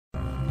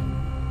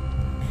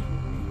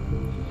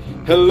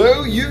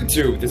Hello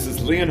YouTube, this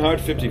is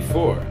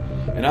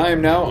Leonhard54, and I am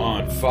now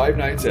on Five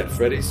Nights at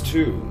Freddy's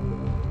 2,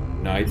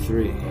 Night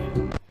 3.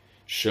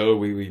 Shall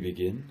we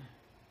begin?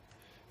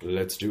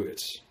 Let's do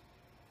it.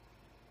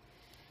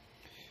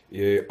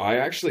 Yeah, I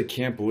actually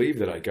can't believe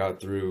that I got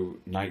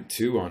through Night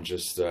 2 on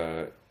just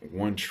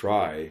one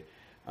try.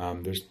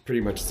 There's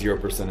pretty much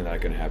 0% of that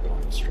going to happen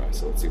on this try,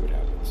 so let's see what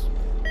happens.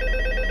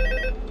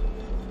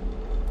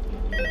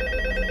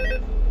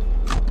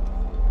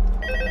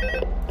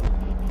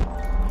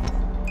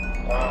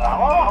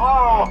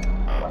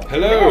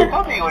 Hello. I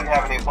told you wouldn't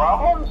have any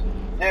problems.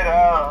 Did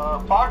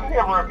Foxy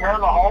ever appear in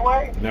the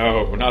hallway?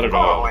 No, not at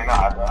all. Probably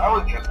not. I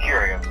was just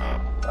curious.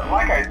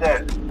 Like I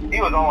said,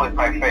 he was always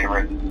my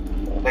favorite.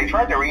 They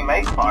tried to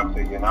remake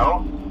Foxy, you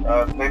know?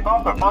 They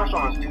thought the first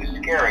one was too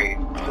scary,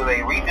 so they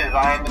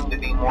redesigned him to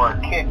be more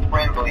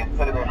kid-friendly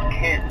instead of this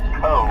kid's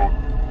code.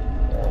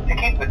 To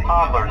keep the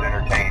toddlers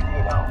entertained,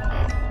 you know.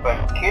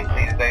 But kids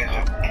these days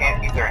just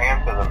can't keep their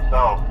hands to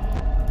themselves.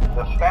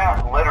 The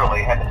staff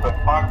literally had to put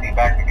Foxy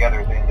back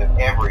together at the end of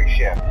every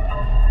shift.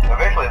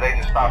 Eventually they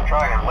just stopped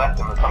trying and left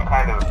him as some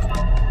kind of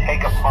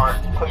take-apart,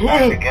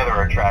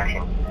 put-back-together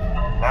attraction.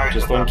 Now he's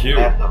just a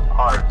mess of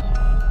parts.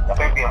 I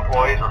think the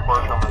employees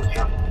refer to him as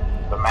just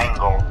the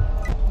Mangle.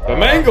 The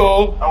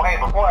Mangle? Oh, hey,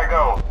 before I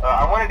go,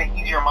 I wanted to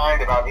ease your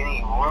mind about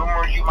any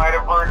rumors you might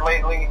have heard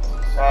lately.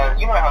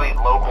 You know how these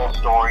local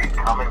stories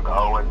come and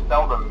go and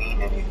seldom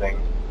mean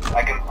anything.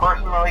 I can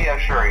personally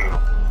assure you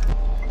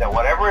that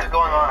whatever is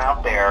going on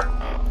out there,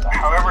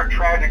 however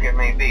tragic it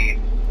may be,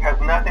 has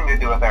nothing to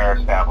do with our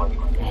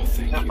establishment. It's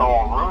just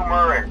all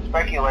rumor and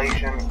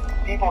speculation,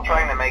 people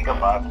trying to make a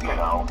buck, you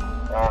know.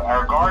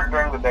 Our guard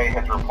during the day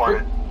has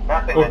reported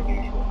nothing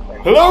unusual.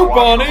 Hello,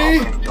 Bonnie!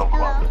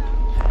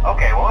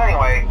 Okay, well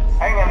anyway,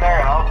 hang in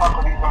there and I'll talk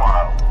with you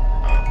tomorrow.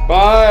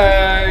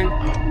 Bye!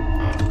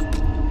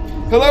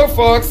 Hello,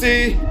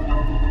 Foxy!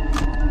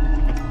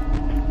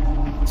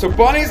 So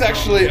Bonnie's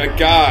actually a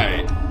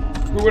guy.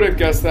 Who would have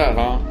guessed that,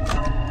 huh?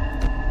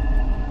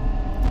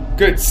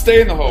 Good,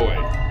 stay in the hallway.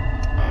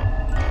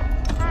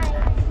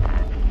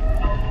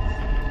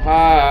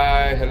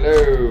 Hi,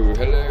 hello,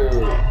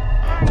 hello.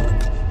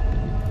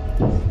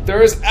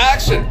 There is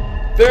action!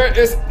 There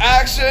is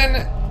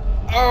action!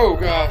 Oh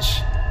gosh.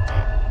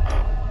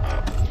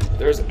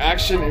 There's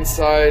action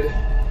inside.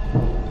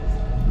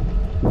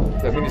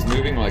 Does that mean he's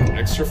moving like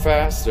extra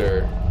fast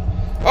or?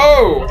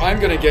 Oh,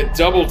 I'm gonna get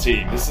double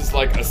teamed. This is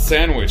like a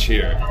sandwich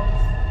here.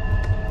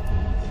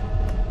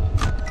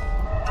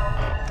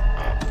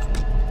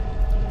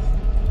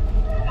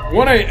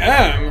 1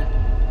 a.m.?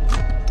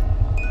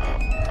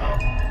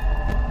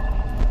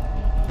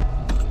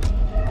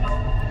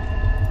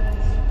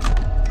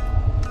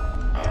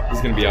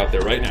 He's gonna be out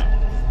there right now.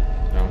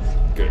 No?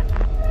 Good.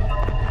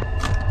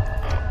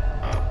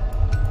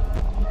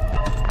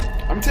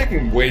 I'm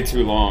taking way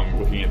too long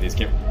looking at these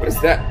cameras. What is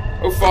that?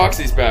 Oh,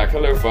 Foxy's back.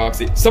 Hello,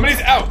 Foxy.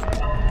 Somebody's out!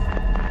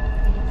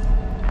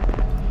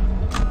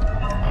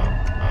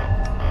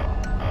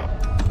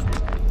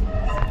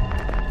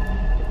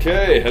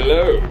 Okay,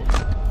 hello.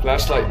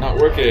 Flashlight not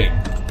working.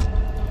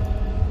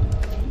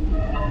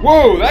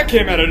 Whoa, that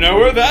came out of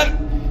nowhere. That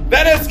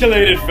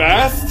escalated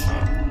fast.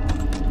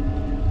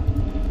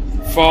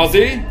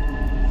 Fozzie?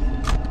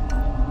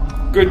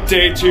 Good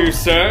day to you,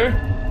 sir.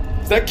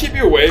 Does that keep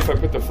you away if I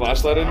put the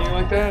flashlight on you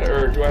like that?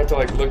 Or do I have to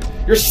like look?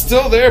 You're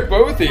still there,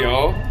 both of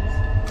y'all.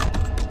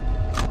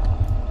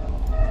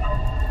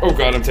 Oh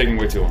god, I'm taking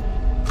way too long.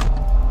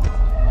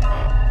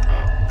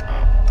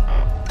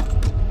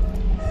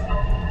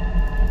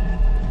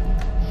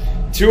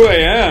 $2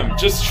 a.m.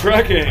 Just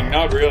trekking,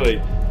 not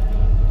really.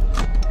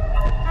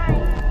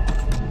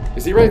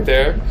 Is he right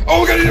there?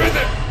 Oh god, he's right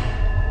there!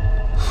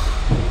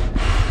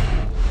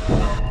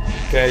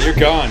 Okay, you're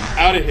gone.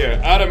 Out of here.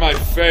 Out of my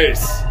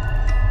face.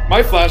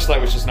 My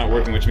flashlight was just not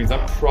working, which means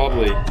I'm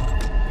probably...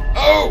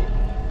 Oh!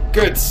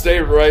 Good,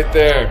 stay right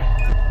there.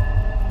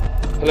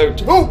 Hello.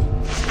 Oh!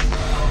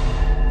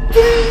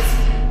 Please!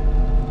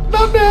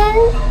 Not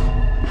now!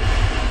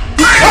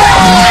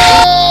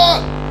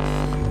 Ah!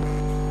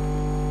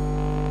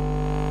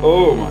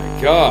 Oh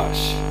my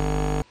gosh.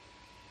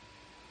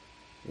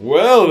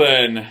 Well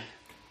then.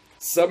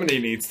 Somebody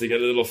needs to get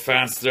a little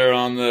faster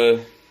on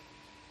the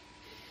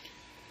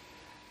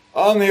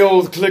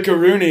old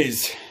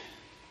clickaroonies.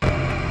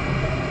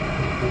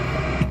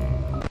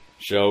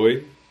 Shall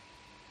we?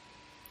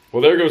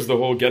 Well, there goes the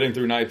whole getting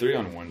through Night 3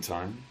 on one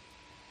time.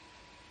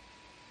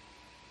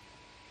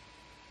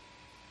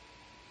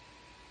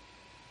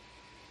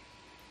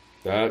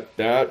 That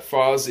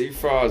Fozzie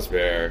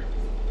Fozbear.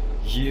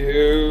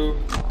 You...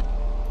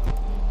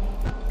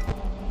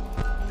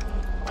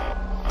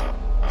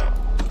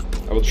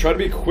 I will try to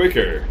be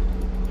quicker.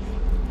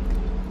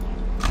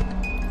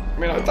 I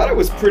mean, I thought it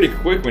was pretty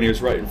quick when he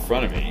was right in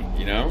front of me,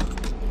 you know?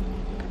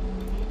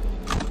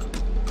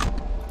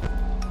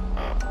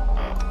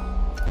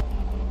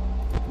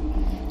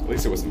 At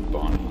least it wasn't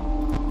Bonnie.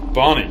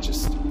 Bonnie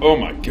just... Oh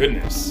my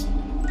goodness.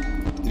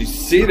 Did you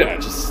see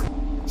that? Just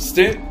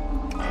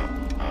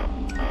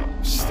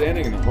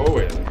standing in the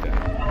hallway like that.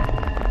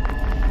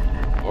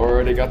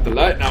 Already got the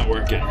light not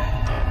working.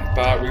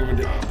 Thought we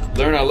would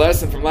learn our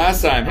lesson from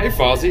last time. Hey,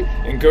 Fozzie,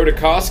 and go to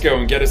Costco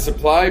and get a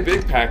supply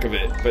big pack of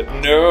it. But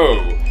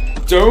no,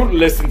 don't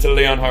listen to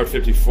Leonhard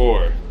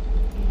 54.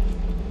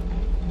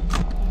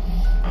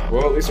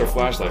 Well, at least our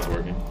flashlight's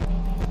working.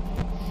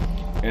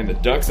 And the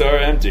ducts are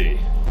empty.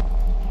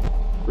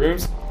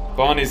 Rooms,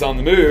 Bonnie's on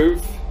the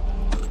move.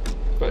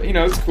 But, you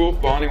know, it's cool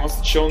if Bonnie wants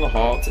to chill in the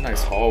hall. It's a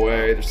nice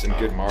hallway. There's some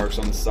good marks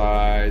on the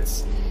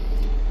sides.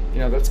 You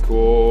know, that's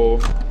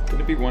cool. Could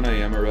it be 1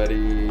 a.m.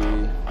 already?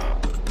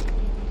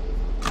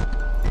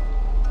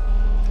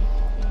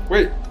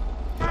 Wait.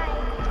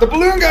 The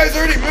balloon guy's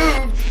already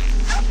moved!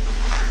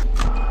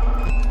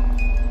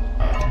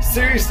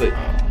 Seriously,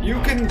 you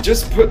can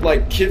just put,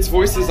 like, kids'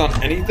 voices on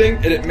anything,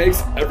 and it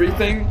makes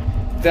everything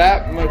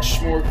that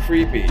much more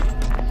creepy.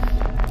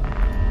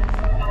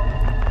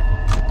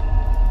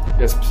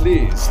 Yes,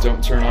 please,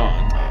 don't turn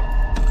on.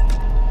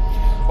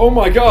 Oh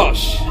my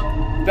gosh!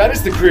 That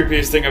is the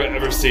creepiest thing I've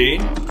ever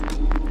seen.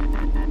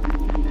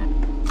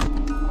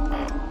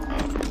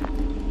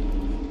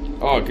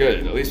 Oh,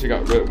 good. At least we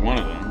got rid of one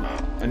of them.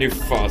 I knew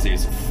Fozzie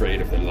is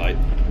afraid of the light.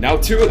 Now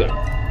 2 of them.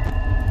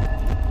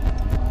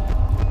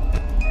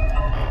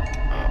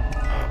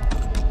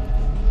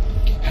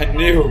 I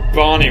knew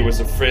Bonnie was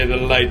afraid of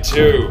the light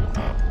too.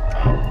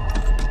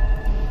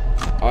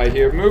 I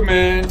hear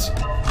movement.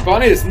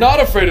 Bonnie is not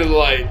afraid of the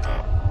light.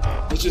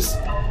 He's just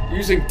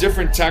using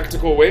different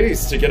tactical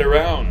ways to get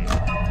around.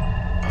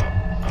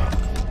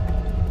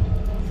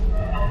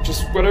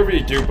 Just whatever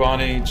you do,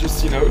 Bonnie,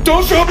 just, you know,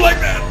 don't show up like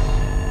that!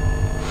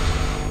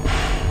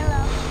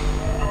 Hello.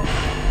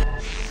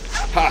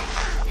 Ha!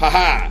 Ha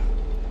ha!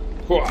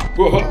 Whoa,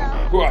 whoa,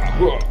 whoa,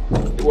 whoa,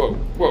 whoa,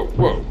 whoa,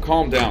 whoa.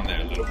 Calm down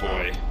there, little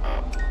boy.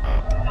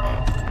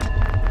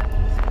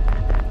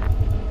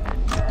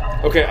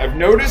 Okay, I've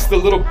noticed the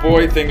little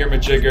boy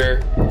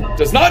thingamajigger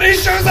does not. He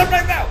shows up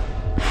right now!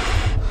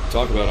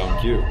 Talk about on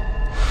cue.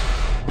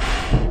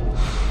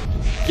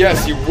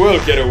 Yes, you will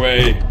get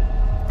away.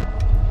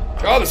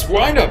 Oh, this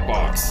wind-up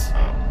box.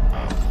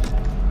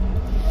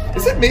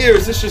 Is it me or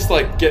is this just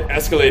like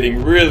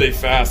escalating really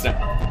fast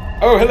now?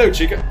 Oh, hello,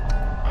 Chica.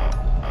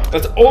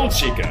 That's old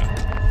Chica.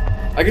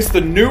 I guess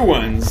the new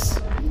ones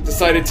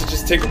decided to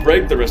just take a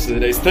break the rest of the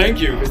days. Thank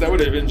you, because that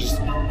would have been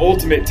just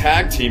ultimate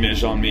tag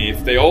team-ish on me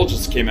if they all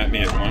just came at me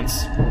at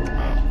once.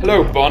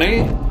 Hello,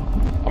 Bonnie.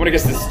 I'm gonna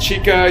guess this is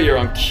Chica. You're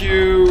on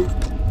cue.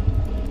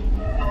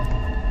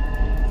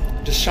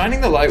 Does shining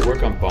the light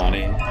work on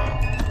Bonnie?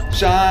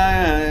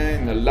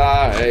 Shine the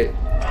light,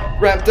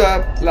 wrapped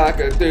up like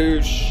a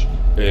douche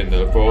in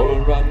the bowl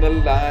and run the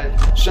light.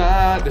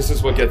 Shine. This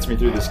is what gets me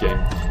through this game.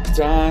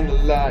 Shine the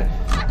light.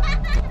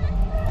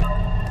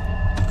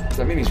 Does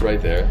that mean he's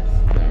right there?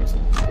 No, it's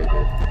not. Okay,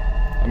 good.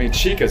 I mean,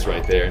 Chica's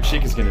right there, and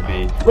Chica's gonna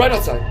be right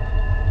outside.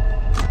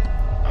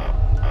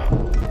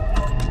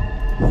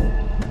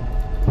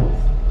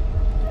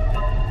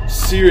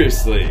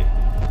 Seriously.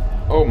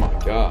 Oh my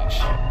gosh.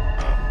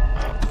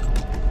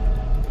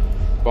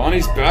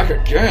 Bonnie's back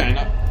again?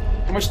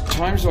 How much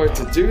time do I have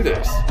to do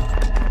this?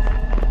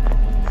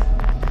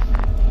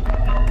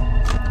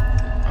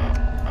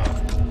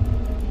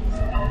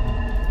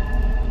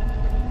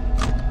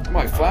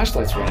 My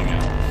flashlight's running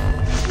out.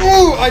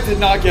 Ooh! I did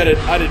not get it.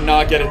 I did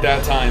not get it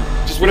that time.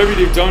 Just whatever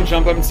you do, don't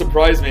jump up and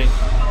surprise me.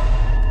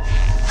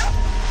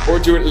 Or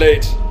do it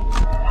late.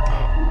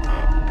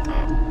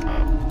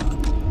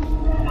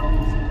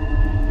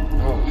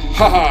 Oh,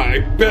 haha! I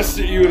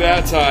bested you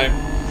that time.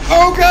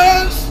 Oh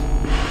gosh!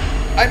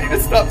 I need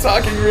to stop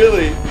talking,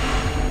 really.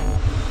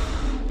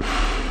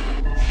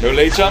 No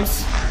late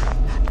jumps?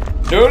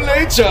 No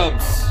late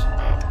jumps!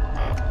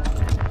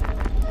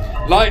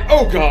 Like,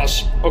 oh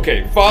gosh.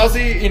 Okay,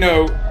 Fozzie, you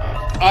know,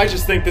 I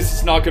just think this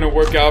is not gonna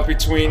work out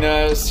between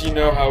us. You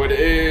know how it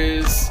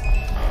is.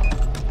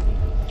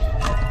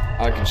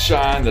 I can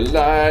shine the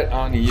light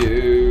on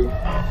you.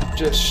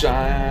 Just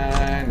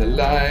shine the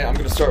light. I'm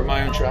gonna start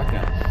my own track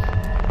now.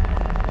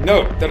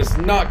 No, that is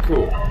not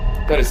cool.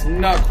 That is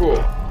not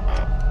cool.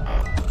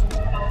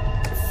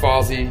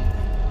 Fozzie,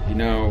 you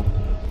know,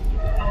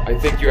 I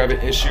think you have an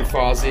issue,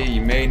 Fozzie.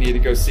 You may need to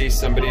go see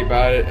somebody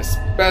about it,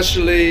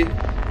 especially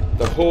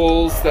the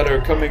holes that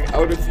are coming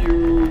out of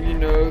you, you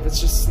know,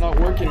 that's just not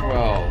working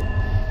well.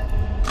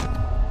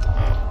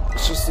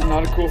 It's just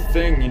not a cool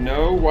thing, you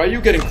know? Why are you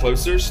getting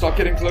closer? Stop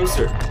getting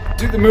closer.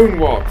 Do the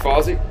moonwalk,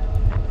 Fozzie.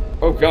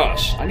 Oh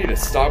gosh, I need to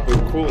stop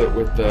and cool it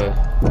with the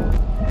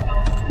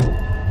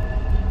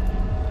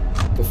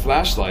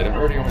flashlight. I'm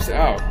already almost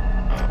out.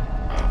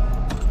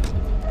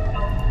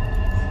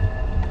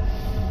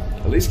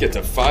 At least get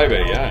to 5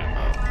 a.m.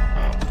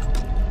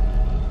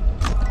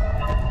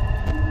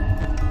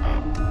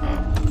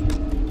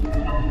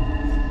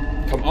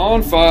 Come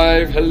on,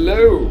 5.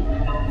 Hello.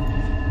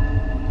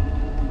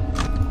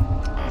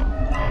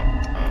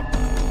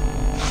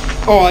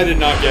 Oh, I did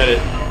not get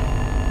it.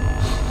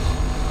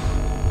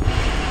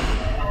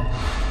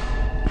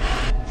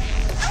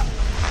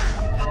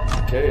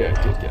 Okay, I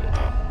did get it.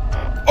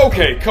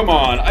 Okay, come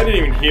on. I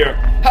didn't even hear.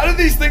 How do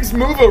these things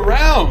move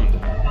around?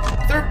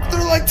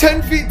 They're like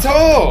 10 feet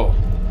tall.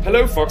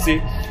 Hello,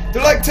 Foxy.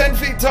 They're like 10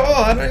 feet tall.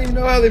 I don't even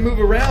know how they move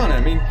around.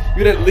 I mean,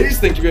 you'd at least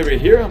think you'd be able to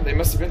hear them. They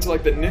must have been to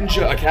like the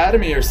Ninja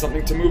Academy or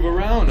something to move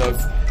around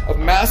of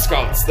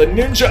mascots. The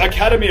Ninja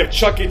Academy of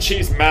Chuck E.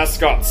 Cheese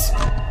mascots.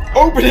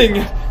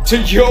 Opening to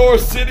your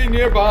city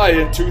nearby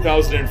in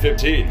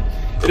 2015.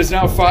 It is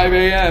now 5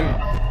 a.m.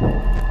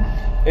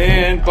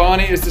 And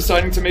Bonnie is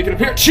deciding to make an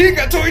appearance.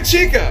 Chica! Toy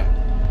Chica!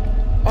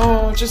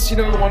 Oh, just, you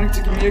know, wanting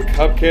to give me a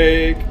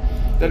cupcake.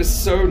 That is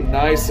so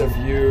nice of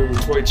you,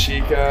 Toy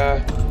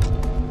Chica.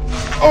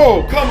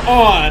 Oh, come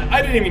on!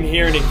 I didn't even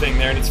hear anything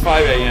there, and it's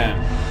 5 a.m.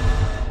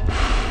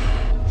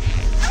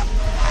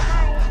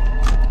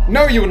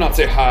 No, you will not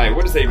say hi.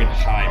 What does that even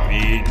hi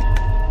mean?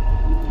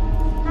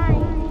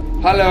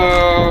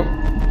 Hello.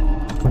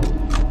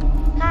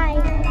 Hi.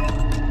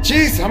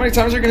 Jeez, how many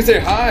times are you gonna say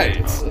hi?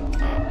 It's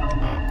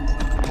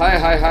hi,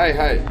 hi, hi,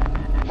 hi,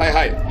 hi,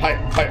 hi, hi,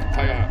 hi,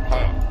 hi,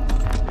 hi.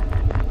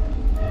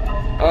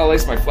 Oh, at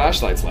least my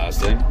flashlight's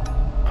lasting.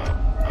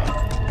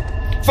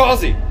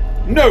 Fozzie,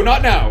 no,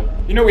 not now.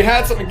 You know we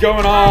had something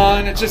going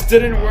on. It just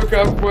didn't work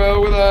out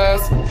well with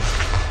us.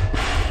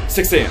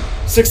 6 a.m.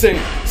 6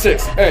 a.m.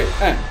 6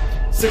 a.m.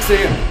 6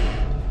 a.m.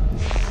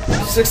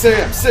 6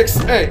 a.m. 6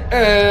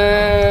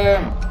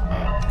 a.m.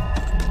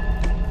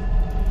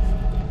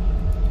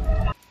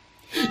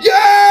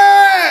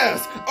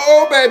 Yes!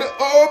 Oh baby,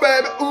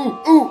 ooh,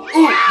 ooh,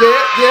 ooh,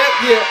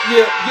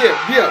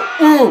 yeah.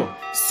 Ooh.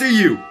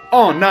 See you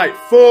on night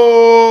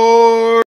 4.